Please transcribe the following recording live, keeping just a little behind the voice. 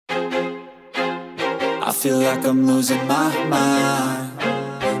I feel like I'm losing my mind.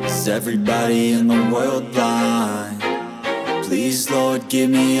 Is everybody in the world blind? Please, Lord, give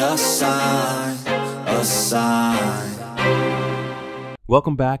me a sign, a sign.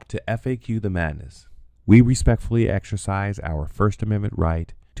 Welcome back to FAQ The Madness. We respectfully exercise our First Amendment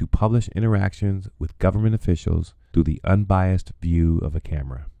right to publish interactions with government officials through the unbiased view of a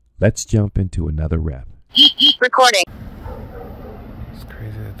camera. Let's jump into another rep. Recording. It's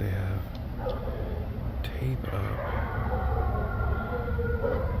crazy that they have tape up.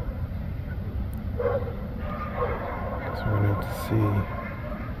 Guess we're gonna have to see.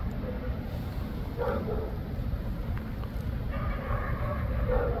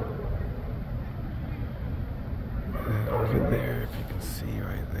 Over there, if you can see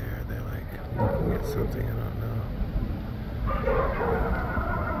right there, they're like looking at something, I don't know. I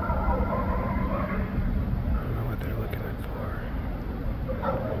don't know what they're looking at for.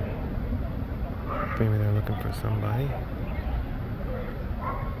 Maybe they're looking for somebody.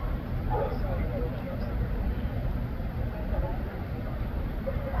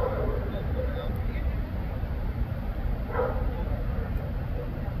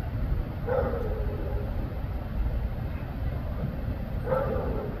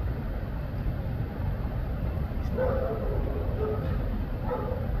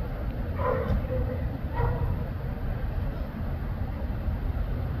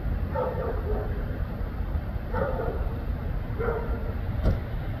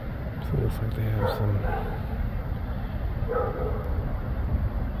 So it looks like they have some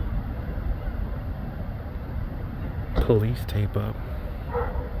police tape up.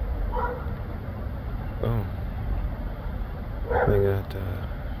 Oh, they got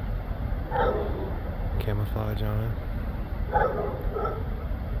camouflage on.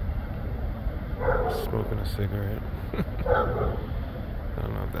 Smoking a cigarette. I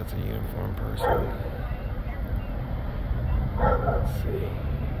don't know if that's a uniformed person. Let's see.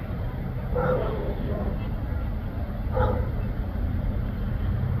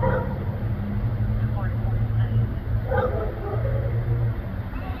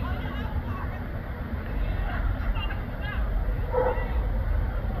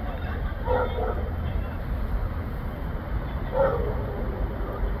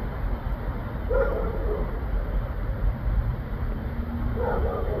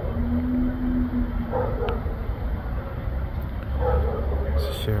 It's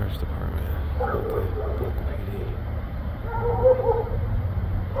the Sheriff's Department, local PD.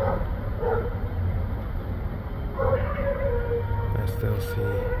 I still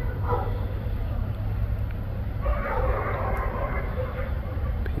see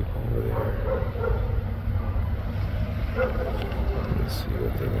people over there. Let's see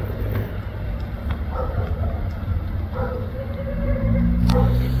what they got there.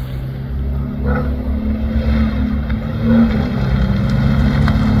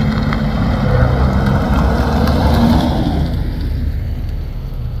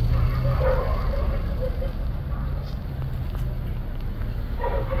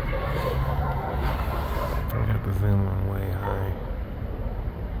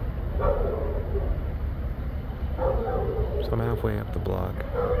 So I'm halfway up the block,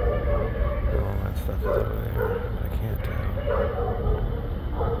 and all that stuff is over there, but I can't tell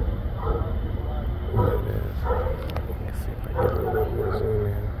what it is. Let's see if I can get a little bit more zoom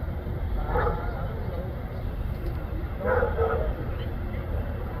in.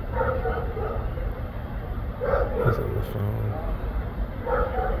 He's on the phone,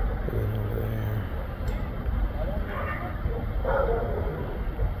 and then over there.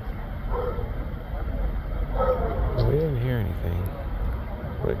 We didn't hear anything.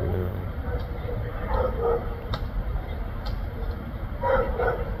 Like, no.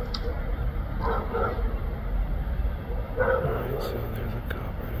 Alright, so there's a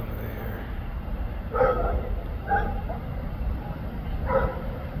cop right over there.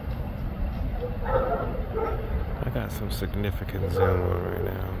 I got some significant zoom on right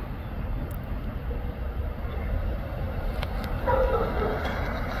now.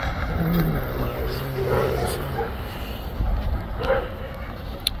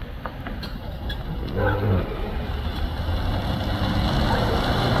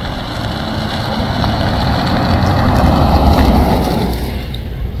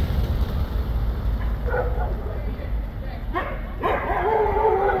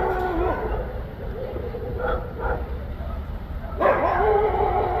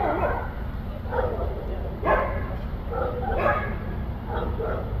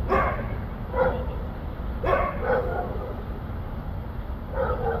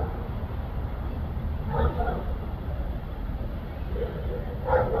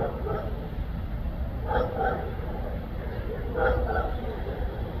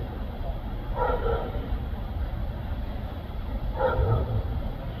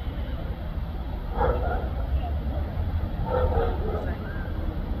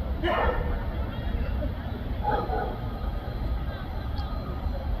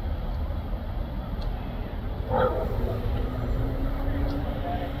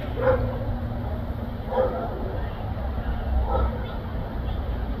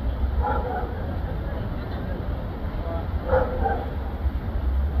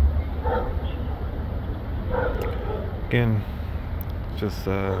 Again, just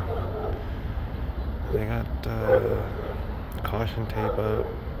they got caution tape up,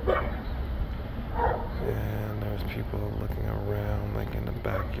 and there's people looking around, like in the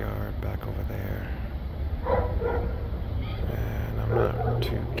backyard back over there. And I'm not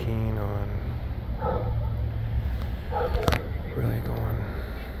too keen on really going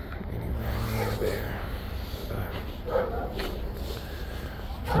anywhere near there, but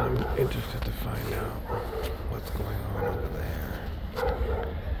I'm interested to find out what's going on over there.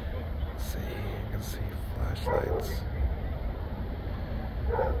 Let's see, you can see flashlights.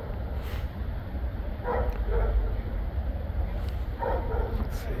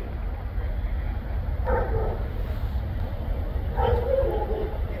 Let's see.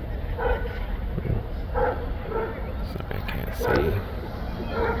 Sorry, I can't see.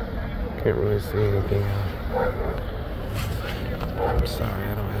 Can't really see anything else. I'm sorry,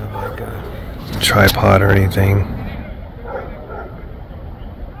 I don't have like a tripod or anything.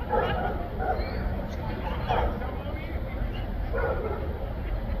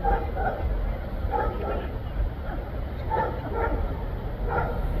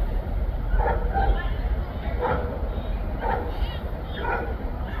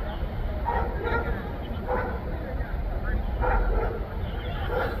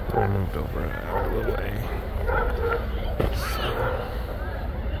 I moved over out of the way.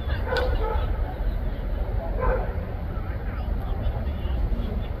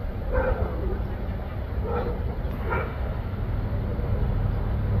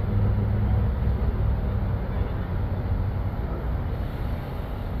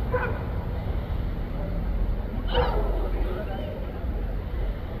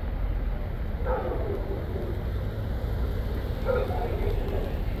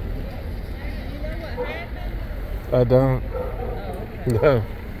 I don't. No.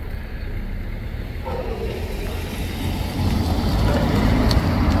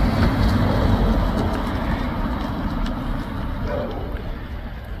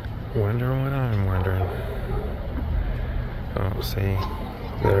 Wondering what I'm wondering. Oh, see,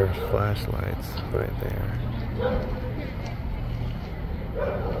 there's flashlights right there.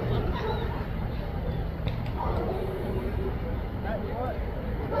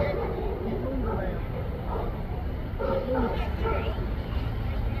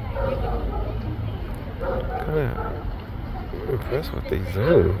 Kinda impressed with the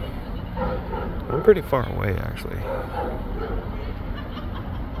zoom. I'm pretty far away actually.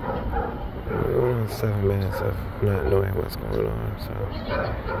 We're on 7 minutes of not knowing what's going on, so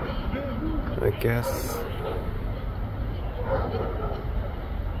I guess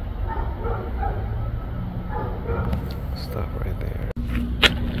stop right there.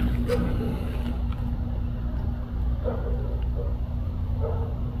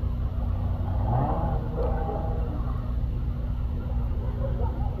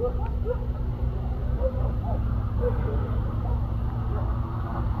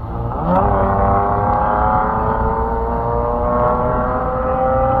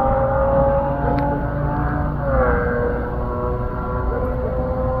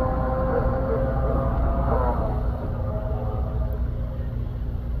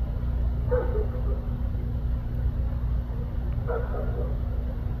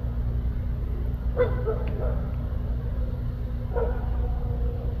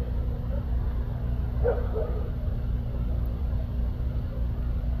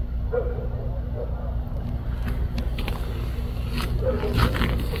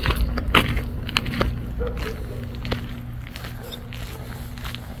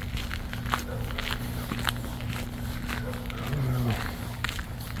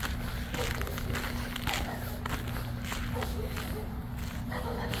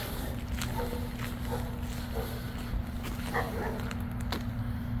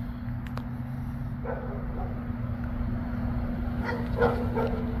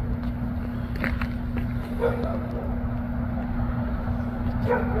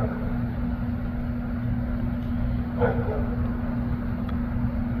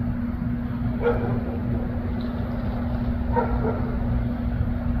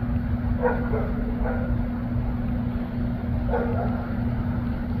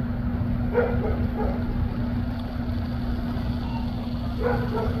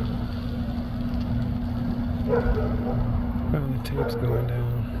 Oh, the tape's going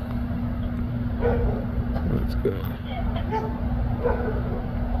down. That's good.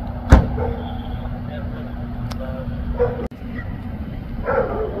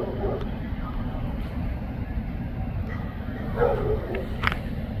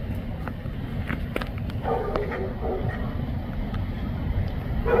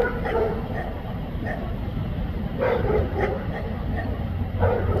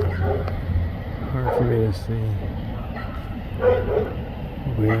 Hard for me to see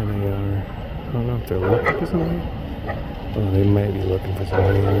where they are. I don't know if they're looking for somebody. Oh, they might be looking for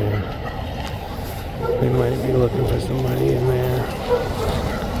somebody in there. They might be looking for somebody in there.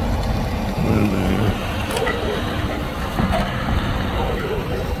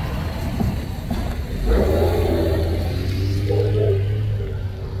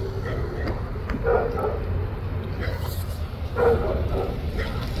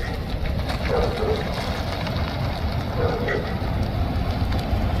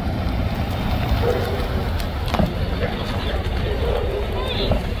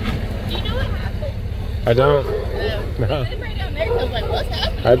 I don't. No. Right down there, I was like, what's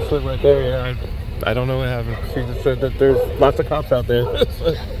happening? I'd slip right there, yeah. I don't know what happened. She just said that there's lots of cops out there. Yeah. I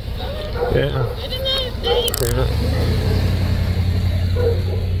didn't know anything. Yeah.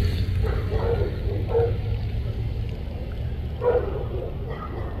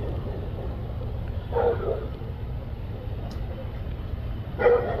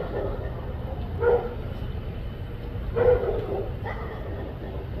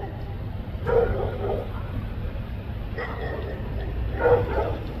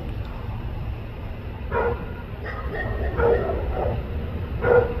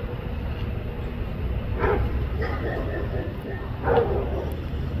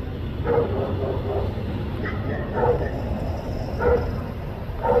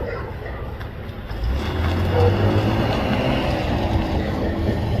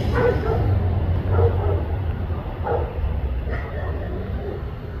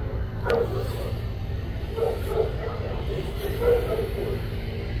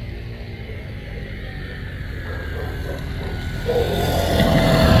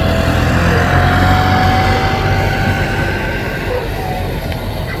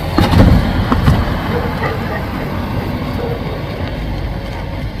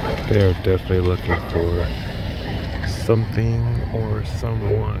 They're definitely looking for something or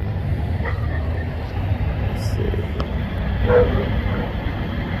someone. Let's see.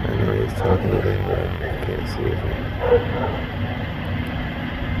 I know he's talking to them, but I can't see if he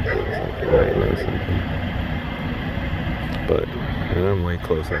looks like he might know something. But and I'm way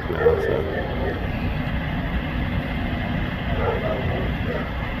close up now, so.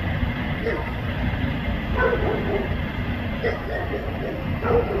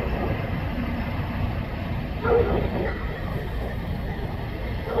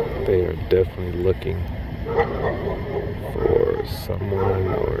 They are definitely looking for someone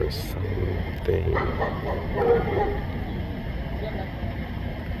or something.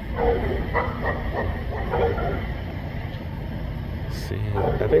 See,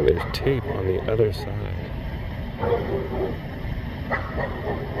 I think there's tape on the other side.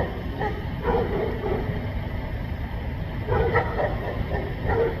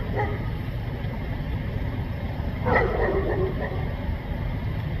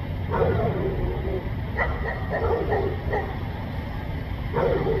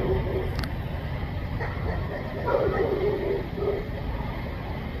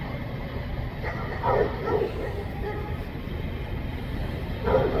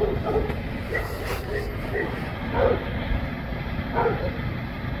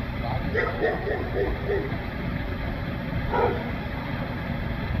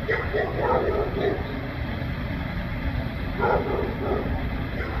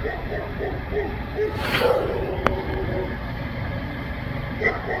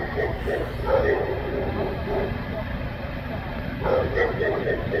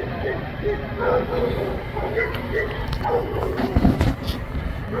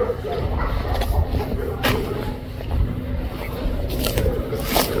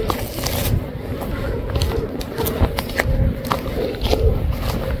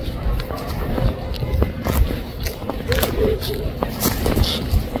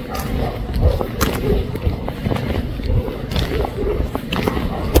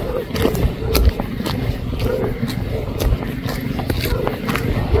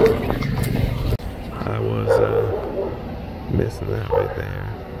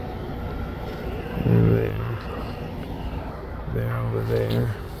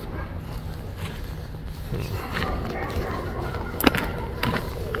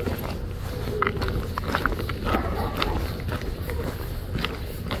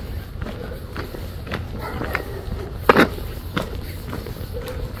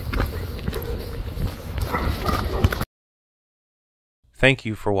 Thank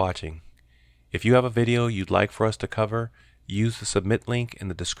you for watching. If you have a video you'd like for us to cover, use the submit link in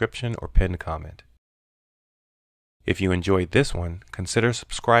the description or pinned comment. If you enjoyed this one, consider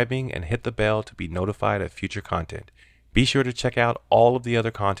subscribing and hit the bell to be notified of future content. Be sure to check out all of the other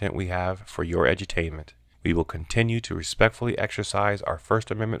content we have for your edutainment. We will continue to respectfully exercise our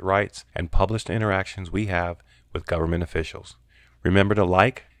First Amendment rights and publish the interactions we have with government officials. Remember to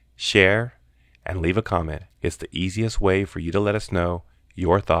like, share, and leave a comment. It's the easiest way for you to let us know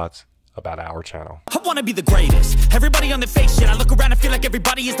your thoughts about our channel. I wanna be the greatest. Everybody on the fake shit. I look around and feel like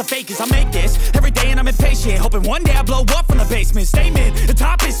everybody is the fakest. I make this every day and I'm impatient, hoping one day I blow up from the basement. Statement, the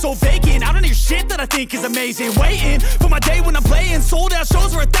top is so vacant. I don't hear shit that I think is amazing. Waiting for my day when I'm playing sold out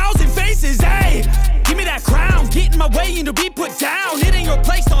shows for 1,000 faces. Hey, give me that crown, get in my way and to be put down. It ain't your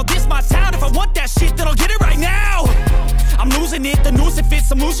place, no, this my town. If I want that shit, then I'll get it right now. I'm losing it, the noose it fits,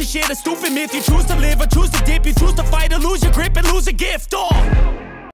 some loose shit, a stupid myth. You choose to live or choose to dip, you choose to fight or lose your grip and lose a gift. Oh.